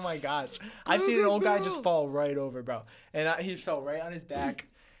was like, oh my gosh. I've seen an old guy just fall right over, bro. And he fell right on his back,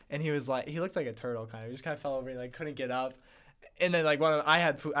 and he was like, he looked like a turtle kind of. He just kind of fell over and like couldn't get up. And then like I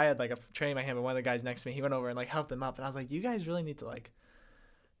had like a tray in my hand, but one of the guys next to me, he went over and like helped him up, and I was like, you guys really need to like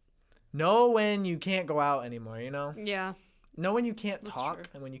know when you can't go out anymore, you know? Yeah. Know when you can't That's talk true.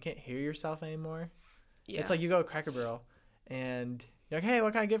 and when you can't hear yourself anymore. Yeah. It's like you go to Cracker Barrel and you're like, hey,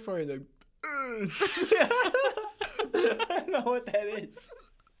 what can I get for you? They're like, I don't know what that is.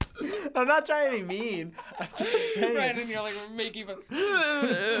 I'm not trying to be mean. I'm just saying. Right, and you're like making fun.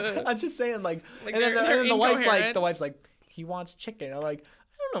 I'm just saying, like and they're then the wife's incoherent. like, he wants chicken. I'm like,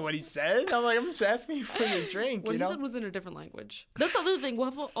 I don't know what he said. I'm like, I'm just asking you for your drink. What you he know? said was in a different language. That's the other thing.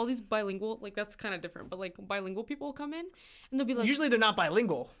 We'll have all these bilingual, like that's kind of different. But like bilingual people will come in, and they'll be like, Usually they're not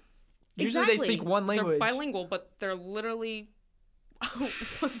bilingual. Usually exactly. they speak one language. They're bilingual, but they're literally.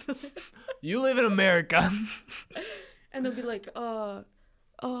 You live in America. And they'll be like,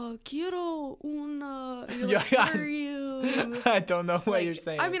 quiero una. And you're Yeah, like, yeah. what are you? I don't know what Like, you're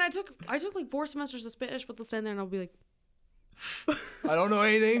saying. I mean, I took like 4 semesters of Spanish, but they'll stand there and I'll be like, I don't know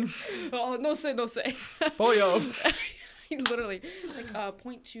anything. oh, no sé, no sé. Pollo. Literally, like,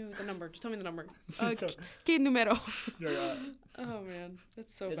 point to the number. Just tell me the number. So- ¿Qué número? You're, Oh man,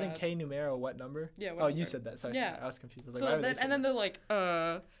 that's so isn't bad. K numero what number? Yeah. Oh, you said that. Sorry. Yeah. I was confused. I was So like, why would then, they say and then that? they're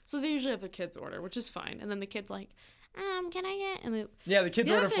like, so they usually have the kids order, which is fine. And then the kid's like, can I get? And they, Yeah, the kids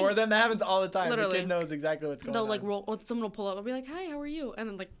the other order thing- for them. That happens all the time. Literally. The kid knows exactly what's going they'll on. like roll. Or someone will pull up. I'll be like, hi, how are you? And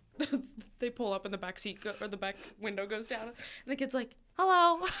then like, they pull up and the back seat or the back window goes down, and the kid's like,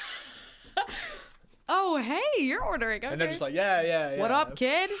 hello. Oh, hey, you're ordering. Okay. And they're just like, yeah. What up,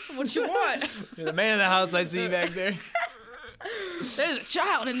 kid? What you want? You're the man of the house. I see back there. There's a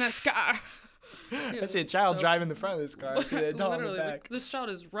child in this car. I see a child driving the front of this car. I see the adult in the Literally, back. this child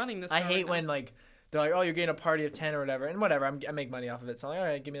is running this I car hate right now. when like they're like, oh, you're getting a party of 10 or whatever, and whatever. I make money off of it, so I'm like, all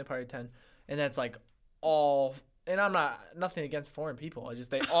right, give me the party of 10, and that's like all. And I'm nothing against foreign people. I just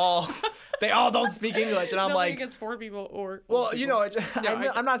they all don't speak English, and I'm Nothing like, against foreign people or well, old you people.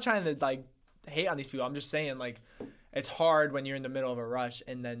 know, I'm not trying to like hate on these people. I'm just saying like it's hard when you're in the middle of a rush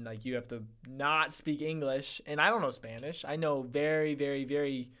and then like you have to not speak English. And I don't know Spanish. I know very, very,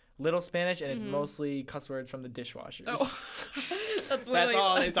 very little Spanish, and it's mostly cuss words from the dishwashers. Oh. That's That's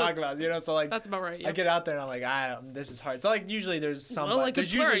all they talk about, you know. So like That's about right. Yeah. I get out there and I'm like, this is hard. So like usually there's somebody. Well, I could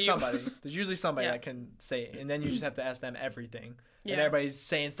there's usually swear at somebody. There's usually somebody Yeah. that can say it, and then you just have to ask them everything. Yeah. And everybody's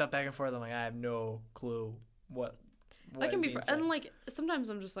saying stuff back and forth. I'm like, I have no clue what That can is be being fun. said. And like sometimes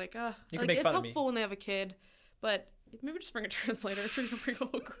I'm just like, You like can make it's fun of me. helpful when they have a kid, but maybe just bring a translator if you're gonna bring a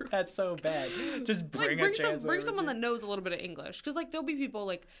whole group. That's so bad. Just bring a translator. bring someone that knows a little bit of English, because like there'll be people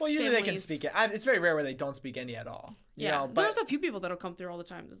like Well, usually they can families- speak it. It's very rare where they don't speak any at all. You Yeah, know, but there's a few people that'll come through all the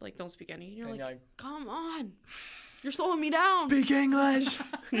time that like don't speak any. And you're and like, you're like, come on, you're slowing me down. speak English.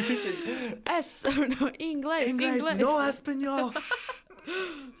 You should- Es no English. English, no español.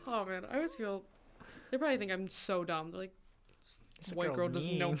 Oh man, I always feel they probably think I'm so dumb. They're like, This white girl girl's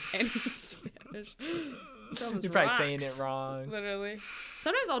doesn't know mean. any Spanish. Dumb as You're probably saying rocks. it wrong. Literally.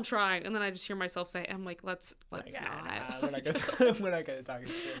 Sometimes I'll try, and then I just hear myself say, I'm like, let's Like, not. we're not gonna talk in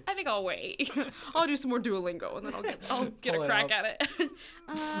Spanish. I think I'll wait. I'll do some more Duolingo, and then I'll get Pull a it crack up. at it.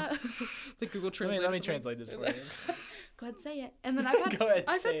 The Google Translate. Let me translate this for you. Go ahead, say it. And then I've had Go ahead,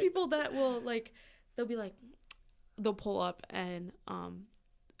 I've say had it. people that will like, they'll be like, they'll pull up and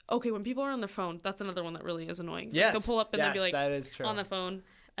okay, when people are on their phone, that's another one that really is annoying. Like, Yes. they'll pull up and they'll be like that is true. on the phone,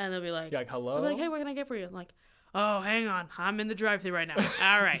 and they'll be like, You're like, hello? I'll be like, hey, what can I get for you? I'm like, oh, hang on, I'm in the drive-thru right now.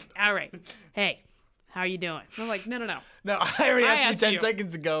 All right. Hey, how are you doing? I'm like, no. No, I already I asked you asked 10 you.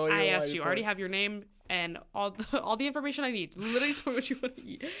 seconds ago. I asked you. I already have your name and all the information I need. Literally tell me what you want to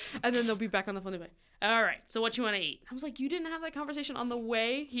eat. And then they'll be back on the phone. They'll be like, all right, so what you want to eat? I was like, you didn't have that conversation on the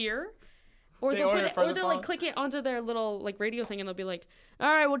way here? Or They they'll order put it, from or the they'll phone? like click it onto their little like radio thing, and they'll be like, all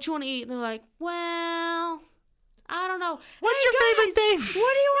right, what you want to eat? And they're like, well, I don't know. What's Hey, your favorite guys, thing?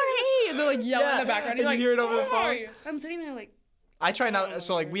 What do you want to eat? And they're like yelling in Yeah, the background. and You're you like, hear it over the "Where are phone." you?" I'm sitting there like, I try not.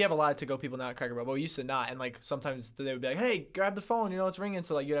 So like we have a lot to go people not at Cracker Barrel, but we used to not. And like sometimes they would be like, "Hey, grab the phone. You know it's ringing."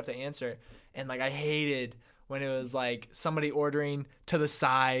 So like you'd have to answer. And like I hated when it was like somebody ordering to the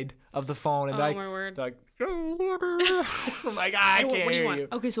side of the phone and oh like my word. they're like, "Go order." I'm like, I Hey, can't what do hear you want? you.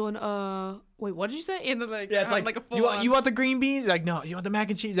 Okay, so wait, what did you say? And then like, Yeah, it's like, a you want the green beans? Like, no, you want the mac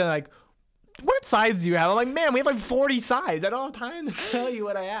and cheese? They're like, what sides do you have? I'm like, man, we have like 40 sides. I don't have time to tell you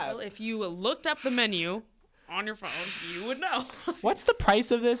what I have. Well, if you looked up the menu on your phone, you would know. What's the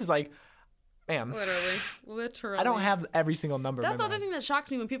price of this? It's like, ma'am, Literally. I don't have every single number That's the other memorized. thing that shocks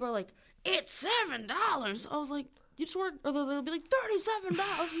me when people are like, it's $7. I was like, you just ordered, or they'll be like,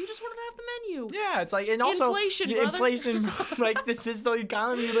 $37. You just ordered half the menu. Yeah, it's like, and also Inflation, brother. inflation. Like, this is the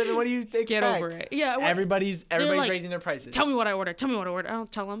economy you live in. What do you expect? Get over it. Yeah. Everybody's like, raising their prices. Tell me what I ordered. I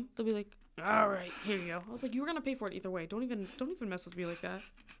don't tell them. They'll be like, all right, here you go. I was like, you were gonna pay for it either way. Don't even mess with me like that.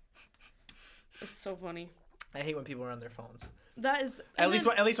 It's so funny. I hate when people are on their phones. That is At least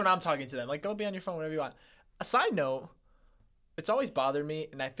when I'm talking to them, like, go be on your phone whatever you want. A side note, it's always bothered me,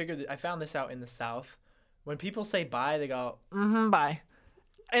 and I found this out in the South. When people say bye, they go bye,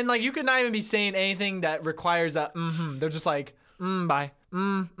 and like you could not even be saying anything that requires a They're just like bye,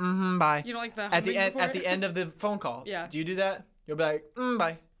 bye. You don't like the At the humming end before at the it? end of the phone call. Yeah. Do you do that? You'll be like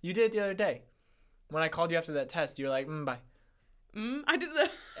bye. You did it the other day. When I called you after that test, you were like bye. I did that.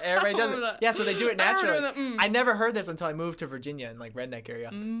 Everybody I does remember it. that. Yeah, so they do it I remember naturally. doing I never heard this until I moved to Virginia in like redneck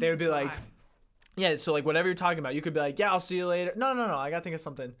area. They would be like, bye. yeah, so like whatever you're talking about, you could be like, yeah, I'll see you later. No, I gotta think of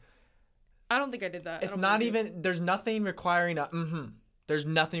something. I don't think I did that. I It's don't not believe you. even. There's nothing requiring a There's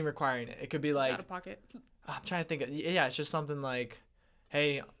nothing requiring it. It could be Just like, out of pocket. I'm trying to think. Yeah, it's just something like,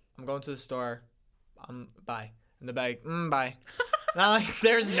 hey, I'm going to the store. Bye. and they're like, bye. Not like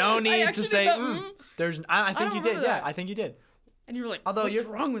there's no need to say, I think you did. That. Yeah, I think you did. And you were like, although what's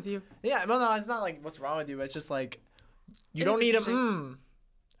wrong with you? Yeah, well, no, it's not like what's wrong with you. It's just like you don't need a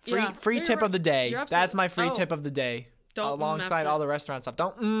Free tip of the day. That's my free tip of the day. Don't alongside all the restaurant stuff.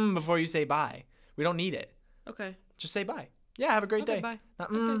 Don't before you say bye. We don't need it. Okay. Just say bye. Yeah, have a great day. Bye.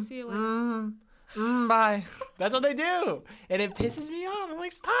 Not, okay, see you later. Bye. That's what they do. And it pisses me off. I'm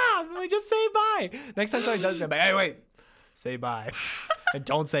like, stop. I'm like, just say bye. Next time somebody does that, I'm like, hey, wait. Say bye. And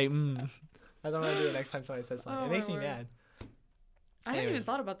don't say That's what I'm going to do next time somebody says something. It makes me mad. I hadn't even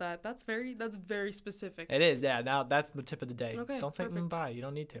thought about that. That's very specific. It is, yeah. Now that's the tip of the day. Okay, don't say bye. You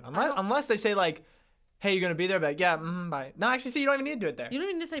don't need to. Unless they say like, hey, you're gonna be there, but like, yeah, bye. No, actually, see, you don't even need to do it there. You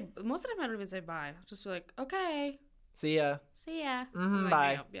don't need to say. Most of the time, I don't even say bye. I'll just be like, okay. See ya. See ya.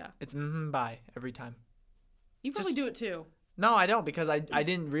 Bye. Yeah. It's bye every time. You probably do it too. No, I don't because I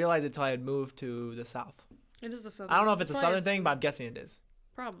didn't realize it till I had moved to the south. It is a southern. I don't know if it's a southern thing, but I'm guessing it is.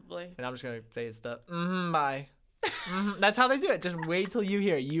 Probably. And I'm just gonna say it's the bye. That's how they do it. Just wait till you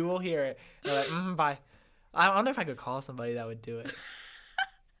hear it. You will hear it. They're like bye. I wonder if I could call somebody that would do it.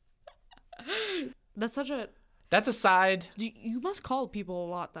 That's a side. You must call people a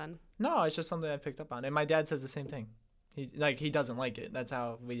lot then. No, it's just something I picked up on, and my dad says the same thing. He doesn't like it. That's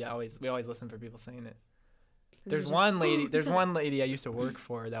how we always listen for people saying it. There's one lady I used to work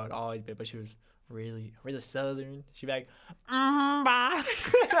for that would always be, but she was really southern. She'd be like, bye.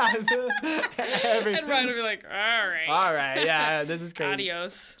 And Ryan would be like, all right, yeah, this is crazy.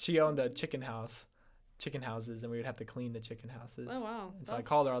 Adios. She owned a chicken houses, and we would have to clean the chicken houses. Oh wow. And so I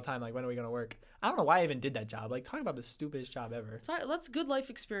called her all the time, like, when are we gonna work? I don't know why I even did that job. Like, talk about the stupidest job ever. Sorry, that's good life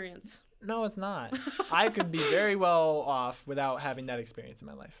experience. No, it's not. I could be very well off without having that experience in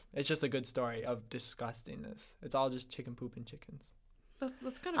my life. It's just a good story of disgustingness. It's all just chicken poop and chickens.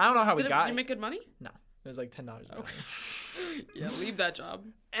 That's kind of. I don't know how we got. Did you make good money? No, it was like $10 an hour. Okay. Yeah, leave that job.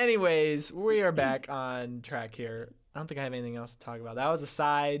 Anyways, we are back on track here. I don't think I have anything else to talk about. That was a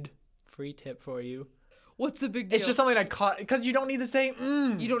side free tip for you. What's the big deal? It's just something I caught because you don't need to say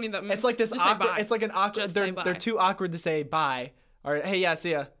You don't need that. It's like this awkward. It's like an awkward. Just they're too awkward to say bye or hey yeah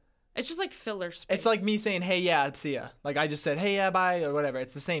see ya. It's just like filler space. It's like me saying hey yeah see ya. Like I just said hey yeah bye or whatever.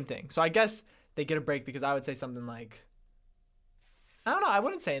 It's the same thing. So I guess they get a break because I would say something like, I don't know. I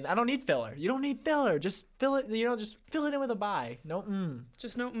wouldn't say I don't need filler. You don't need filler. Just fill it. Just fill it in with a bye. No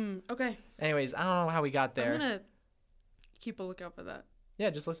Just no Okay. Anyways, I don't know how we got there. I'm gonna keep a lookout for that. Yeah,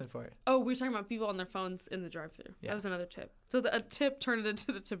 just listen for it. Oh, we were talking about people on their phones in the drive-thru. Yeah. That was another tip. So a tip turned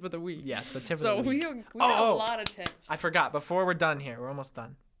into the tip of the week. Yes, the tip of the week. So we got a lot of tips. I forgot. Before we're done here, we're almost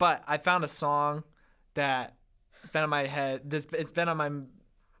done. But I found a song that it's been on my head. It's been on my,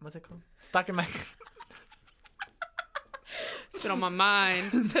 what's it called? Stuck in my. It's been on my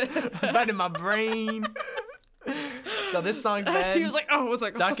mind. Been in my brain. So this song's been he was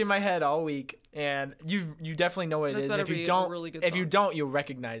like, stuck in my head all week, and you definitely know what it is. And if you don't, you'll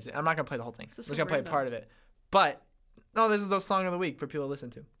recognize it. I'm not gonna play the whole thing. I'm just gonna play a part of it. But no, this is the song of the week for people to listen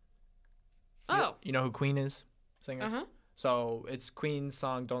to. Oh, you know who Queen is? Singer. Uh-huh. So it's Queen's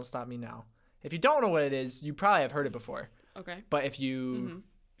song "Don't Stop Me Now." If you don't know what it is, you probably have heard it before. Okay. But if you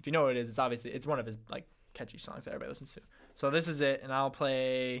know what it is, it's one of his like catchy songs that everybody listens to. So this is it, and I'll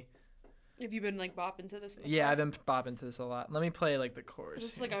play. Have you been like bopping to this? Yeah, I've been bopping to this a lot. Let me play like the chorus.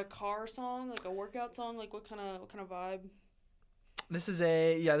 Is this like a car song, like a workout song? Like what kind of vibe? This is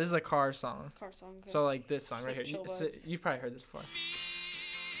a car song. Car song. Okay. So like this song right here. You've probably heard this before.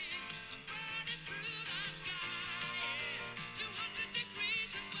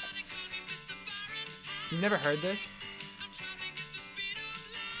 You've never heard this?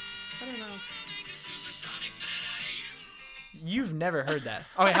 I don't know. You've never heard that.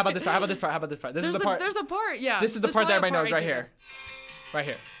 Oh wait, how about this part? This is the part. There's a part, yeah. This is the part that everybody knows right here. Right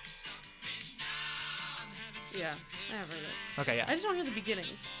here. Yeah, I have heard it. Okay, yeah. I just don't hear the beginning.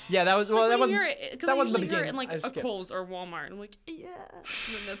 Yeah, that was that wasn't the beginning. Hear it in like a Kohl's or Walmart. And I'm like, yeah.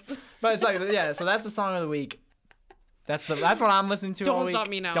 But it's like so that's the song of the week. That's what I'm listening to all week. Don't Stop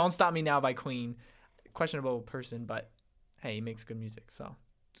Me Now. Don't Stop Me Now by Queen. Questionable person, but hey, he makes good music, so.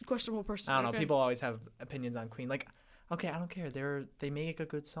 Questionable person. I don't know. People always have opinions on Queen. Like, okay, I don't care. They make a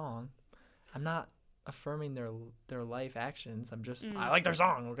good song. I'm not affirming their life actions. I'm just I like their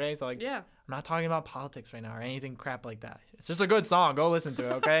song, okay? So like, I'm not talking about politics right now or anything crap like that. It's just a good song. Go listen to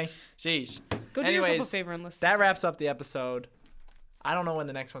it, okay? Sheesh. Go do yourself a favor and listen. That wraps up the episode. I don't know when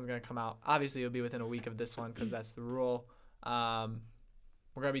the next one's gonna come out. Obviously, it'll be within a week of this one because that's the rule.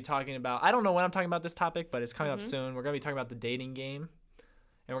 We're gonna be talking about. I don't know when I'm talking about this topic, but it's coming up soon. We're gonna be talking about the dating game.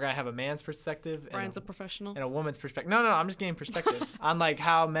 And we're going to have a man's perspective. Brian's a professional. And a woman's perspective. No, I'm just getting perspective on like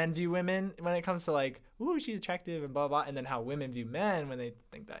how men view women when it comes to like, ooh, she's attractive and blah, blah, and then how women view men when they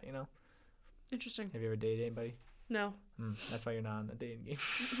think that, you know? Interesting. Have you ever dated anybody? No. That's why you're not on the dating game.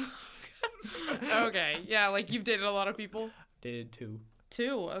 Okay. Yeah, like you've dated a lot of people? Dated 2.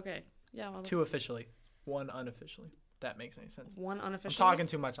 2? Okay. Yeah. Well, 2 officially. 1 unofficially. If that makes any sense. 1 unofficially? I'm talking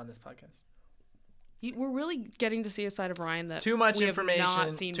too much on this podcast. We're really getting to see a side of Ryan that too much we information. have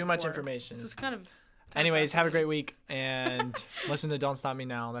not seen Too much before. information. This is kind of Anyways, have a great week and listen to "Don't Stop Me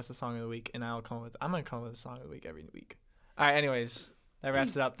Now." That's the song of the week, and I'm gonna come up with a song of the week every week. All right. Anyways, that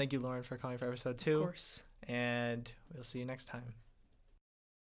wraps it up. Thank you, Lauren, for calling for episode 2. Of course. And we'll see you next time.